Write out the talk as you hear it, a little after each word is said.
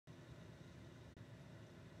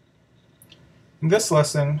In this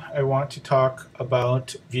lesson, I want to talk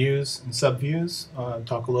about views and subviews,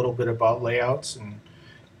 talk a little bit about layouts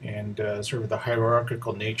and sort of the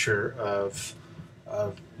hierarchical nature of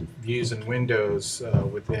views and windows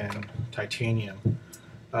within Titanium.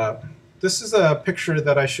 Uh, this is a picture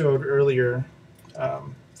that I showed earlier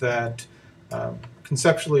that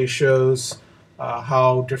conceptually shows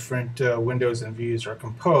how different windows and views are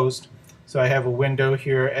composed. So I have a window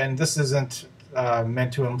here, and this isn't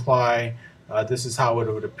meant to imply this is how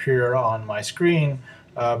it would appear on my screen,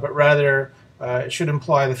 but rather it should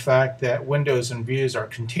imply the fact that windows and views are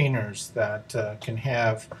containers that can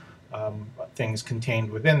have things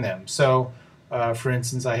contained within them. So for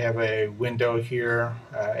instance, I have a window here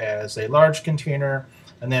as a large container,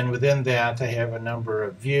 and then within that I have a number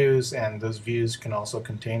of views, and those views can also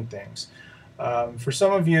contain things. For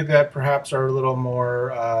some of you that perhaps are a little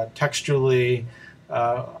more textually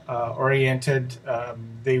oriented,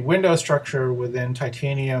 the window structure within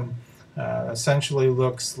Titanium essentially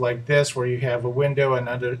looks like this, where you have a window, and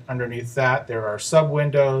underneath that there are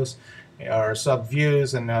sub-windows or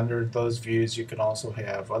sub-views, and under those views you can also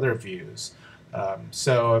have other views.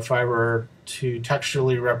 So if I were to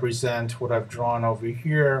textually represent what I've drawn over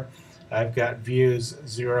here, I've got views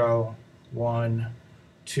 0, 1,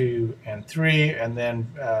 2, and 3, and then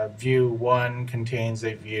view 1 contains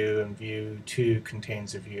a view, and view 2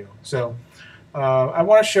 contains a view. So I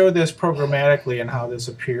want to show this programmatically and how this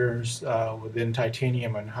appears within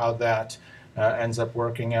Titanium and how that ends up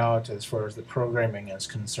working out as far as the programming is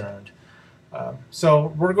concerned.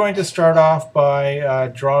 So we're going to start off by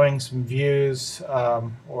drawing some views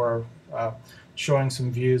or showing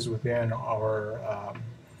some views within our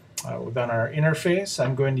interface.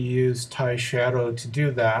 I'm going to use TieShadow to do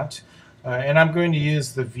that, and I'm going to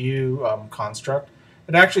use the view construct.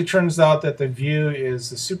 It actually turns out that the view is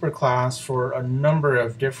the superclass for a number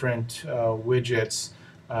of different widgets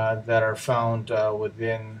that are found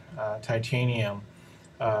within Titanium.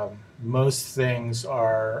 Most things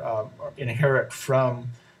are inherit from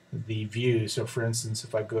the view. So for instance,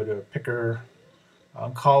 if I go to a picker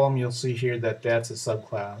column, you'll see here that that's a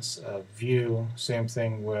subclass of view. Same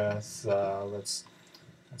thing with let's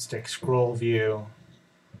take scroll view.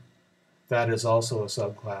 That is also a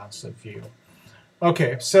subclass of view.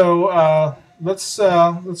 Okay, so let's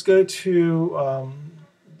go to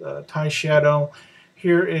TieShadow.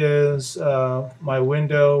 Here is my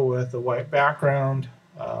window with a white background.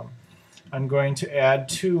 I'm going to add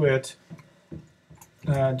to it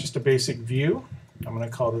just a basic view. I'm going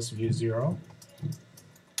to call this view 0.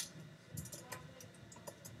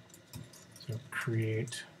 So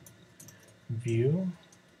create view.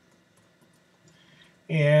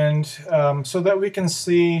 And so that we can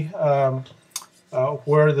see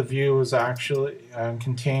where the view is actually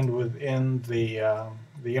contained within the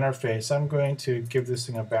interface, I'm going to give this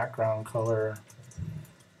thing a background color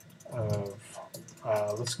of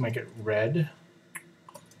let's make it red.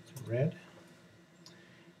 Red.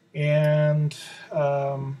 And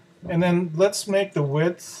then let's make the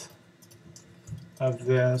width of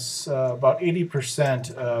this about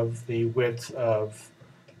 80% of the width of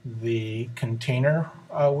the container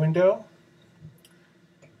window.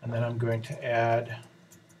 And then I'm going to add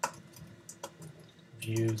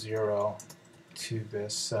view 0 to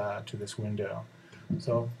this window.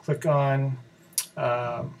 So click on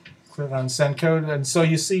send code, and so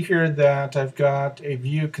you see here that I've got a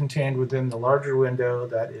view contained within the larger window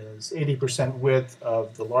that is 80% width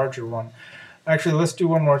of the larger one. Actually, let's do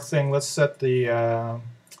one more thing. Let's set the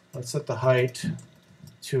height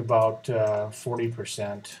to about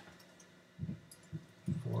 40%.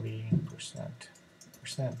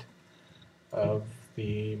 40% of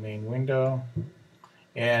the main window.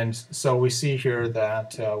 And so we see here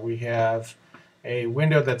that we have a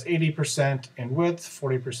window that's 80% in width,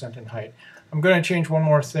 40% in height. I'm going to change one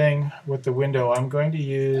more thing with the window. I'm going to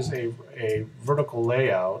use a vertical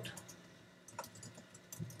layout.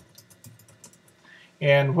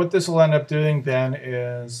 And what this will end up doing then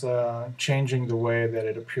is changing the way that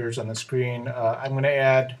it appears on the screen. I'm going to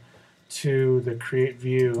add to the create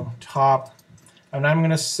view top, and I'm going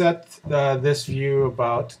to set this view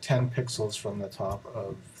about 10 pixels from the top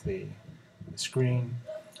of the screen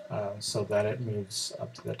so that it moves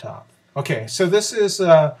up to the top. Okay, so this is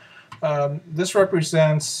this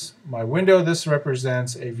represents my window. This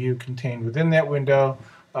represents a view contained within that window.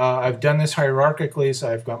 I've done this hierarchically,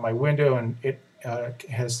 so I've got my window and it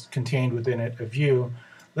has contained within it a view.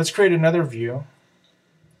 Let's create another view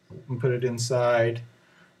and put it inside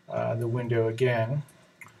the window again.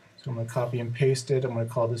 So I'm going to copy and paste it. I'm going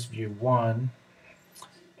to call this view 1.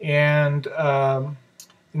 And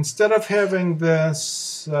instead of having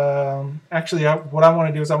this, actually, what I want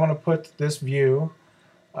to do is I want to put this view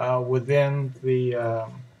within the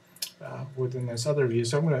within this other view.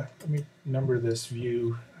 So let me number this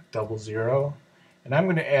view 00, and I'm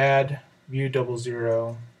going to add view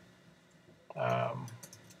 00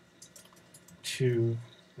 to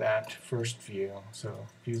that first view. So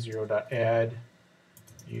view 0.add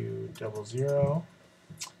view 00.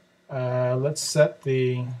 Let's set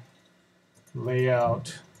the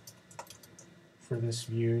layout for this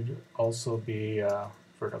view to also be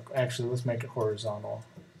vertical. Actually, let's make it horizontal.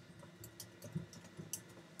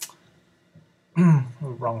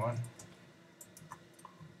 Wrong one.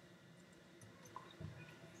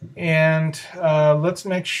 And let's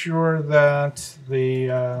make sure that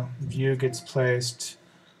the view gets placed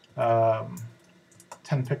 10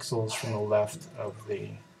 pixels from the left of the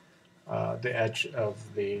edge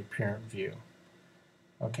of the parent view.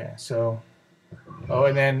 Okay, so, oh,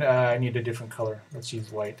 and then I need a different color. Let's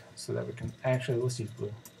use white so that we can, actually, let's use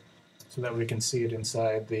blue so that we can see it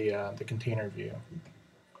inside the container view.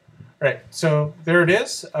 All right, so there it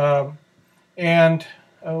is. And,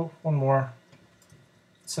 oh, one more.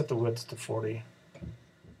 Set the width to 40.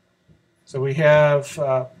 So we have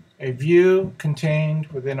a view contained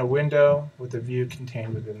within a window with a view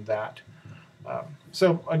contained within that.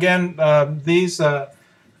 So again, these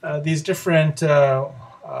different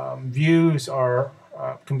views are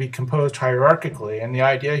can be composed hierarchically, and the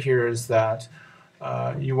idea here is that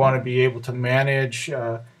you want to be able to manage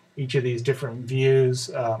each of these different views,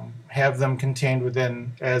 have them contained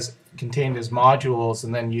within as modules,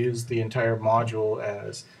 and then use the entire module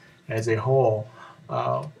as a whole,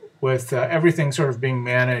 with everything sort of being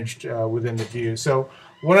managed within the view. So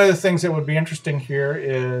one of the things that would be interesting here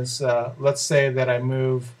is, let's say that I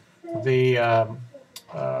move the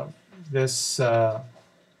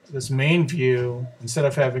this main view, instead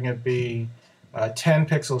of having it be 10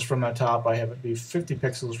 pixels from the top, I have it be 50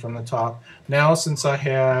 pixels from the top. Now, since I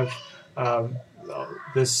have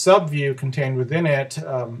this sub view contained within it,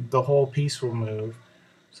 the whole piece will move.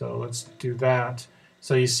 So let's do that.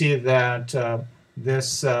 So you see that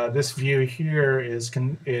this view here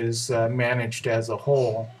is managed as a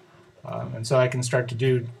whole, and so I can start to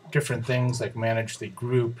do different things like manage the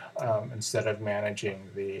group instead of managing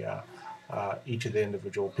the each of the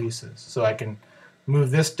individual pieces. So I can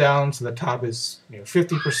move this down so the top is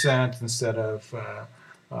 50% instead of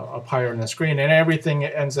up higher on the screen, and everything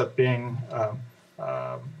ends up being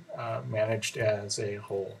managed as a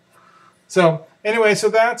whole. So anyway, so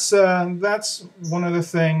that's one of the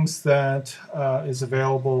things that is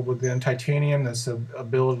available within Titanium, this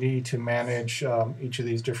ability to manage each of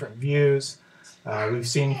these different views. We've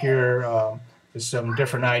seen here there's some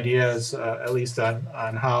different ideas, at least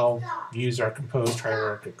on how views are composed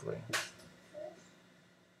hierarchically.